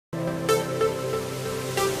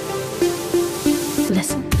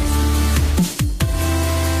listen.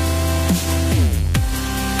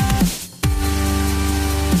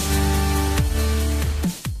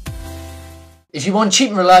 If you want cheap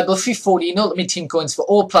and reliable free 40 Ultimate Team coins for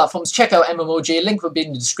all platforms, check out MMOJ, link will be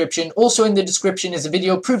in the description. Also in the description is a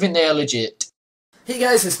video proving they are legit. Hey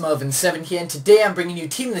guys, it's Melvin7 here, and today I'm bringing you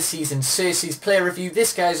Team of the Season Cerci's Player review.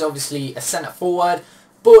 This guy is obviously a centre forward,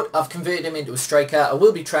 but I've converted him into a striker. I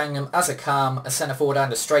will be trying him as a cam, a centre forward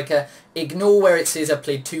and a striker. Ignore where it says I've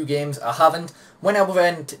played 2 games, I haven't. When I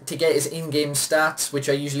went to get his in-game stats, which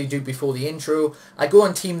I usually do before the intro, I go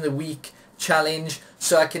on Team of the Week challenge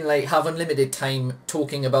so I can like have unlimited time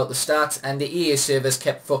talking about the stats, and the EA servers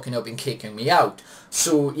kept fucking up and kicking me out.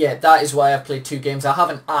 So yeah, that is why I've played 2 games. I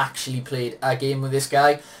haven't actually played a game with this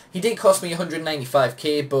guy. He did cost me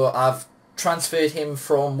 195k, but I've transferred him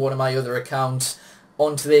from one of my other accounts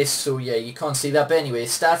onto this, so yeah, you can't see that. But anyway,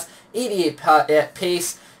 stats: 88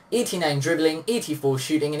 pace, 89 dribbling, 84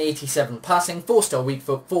 shooting and 87 passing, 4-star weak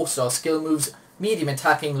foot, 4-star skill moves, medium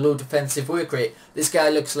attacking, low defensive work rate. This guy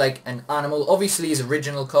looks like an animal. Obviously his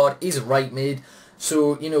original card is a right mid,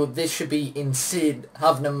 so you know this should be insane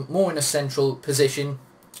having him more in a central position.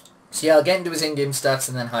 So yeah, I'll get into his in-game stats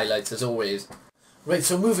and then highlights as always. Right,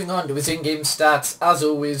 so moving on to his in-game stats, as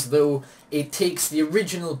always though, it takes the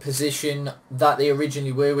original position that they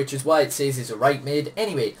originally were, which is why it says he's a right mid.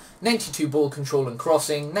 Anyway, 92 ball control and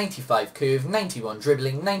crossing, 95 curve, 91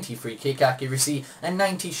 dribbling, 90 free kick accuracy, and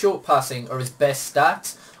 90 short passing are his best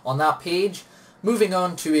stats on that page. Moving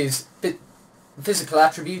on to his physical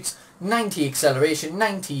attributes: 90 acceleration,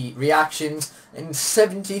 90 reactions, and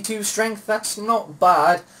 72 strength. That's not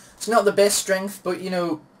bad. It's not the best strength, but you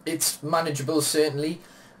know, it's manageable certainly.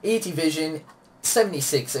 80 vision,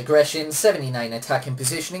 76 aggression, 79 attacking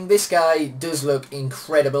positioning. This guy does look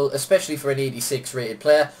incredible, especially for an 86 rated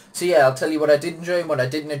player. So yeah, I'll tell you what I did enjoy and what I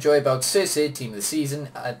didn't enjoy about Cerci, Team of the Season,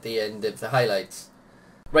 at the end of the highlights.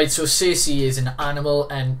 Right, so Cerci is an animal,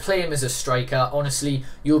 and play him as a striker. Honestly,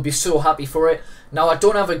 you'll be so happy for it. Now, I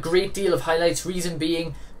don't have a great deal of highlights, reason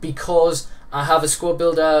being because I have a squad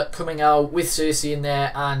builder coming out with Cerci in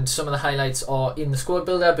there, and some of the highlights are in the squad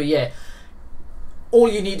builder. But yeah, all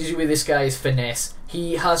you need to do with this guy is finesse.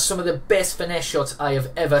 He has some of the best finesse shots I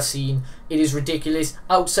have ever seen. It is ridiculous.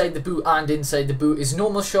 Outside the boot and inside the boot. His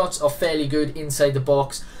normal shots are fairly good inside the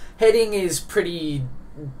box. Heading is pretty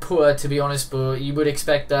poor, to be honest, but you would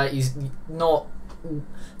expect that. He's not...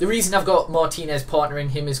 The reason I've got Martinez partnering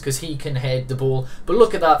him is because he can head the ball. But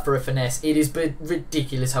look at that for a finesse. It is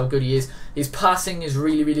ridiculous how good he is. His passing is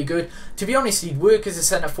really, really good. To be honest, he'd work as a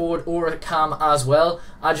centre forward or a cam as well.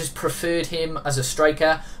 I just preferred him as a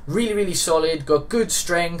striker. Really, really solid. Got good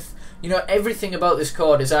strength. You know, everything about this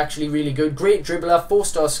card is actually really good. Great dribbler,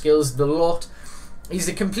 4-star skills, the lot. He's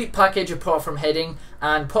a complete package apart from heading.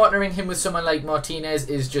 And partnering him with someone like Martinez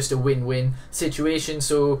is just a win-win situation.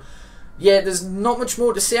 So yeah, there's not much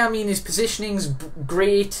more to say. I mean, his positioning's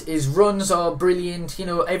great, his runs are brilliant, you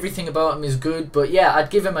know, everything about him is good. But yeah,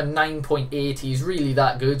 I'd give him a 9.8, he's really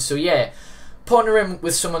that good. So yeah, partner him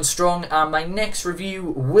with someone strong. And my next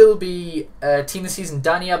review will be Team of the Season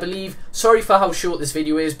Danny, I believe. Sorry for how short this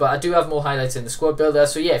video is, but I do have more highlights in the squad builder.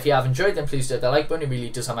 So yeah, if you have enjoyed, then please do hit the like button. It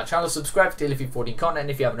really does help my channel. Subscribe to Daily 14 content,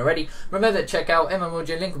 and if you haven't already, remember to check out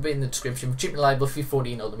MMOJ, link will be in the description for cheap and reliable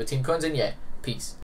 14 Ultimate Team coins. And yeah, peace.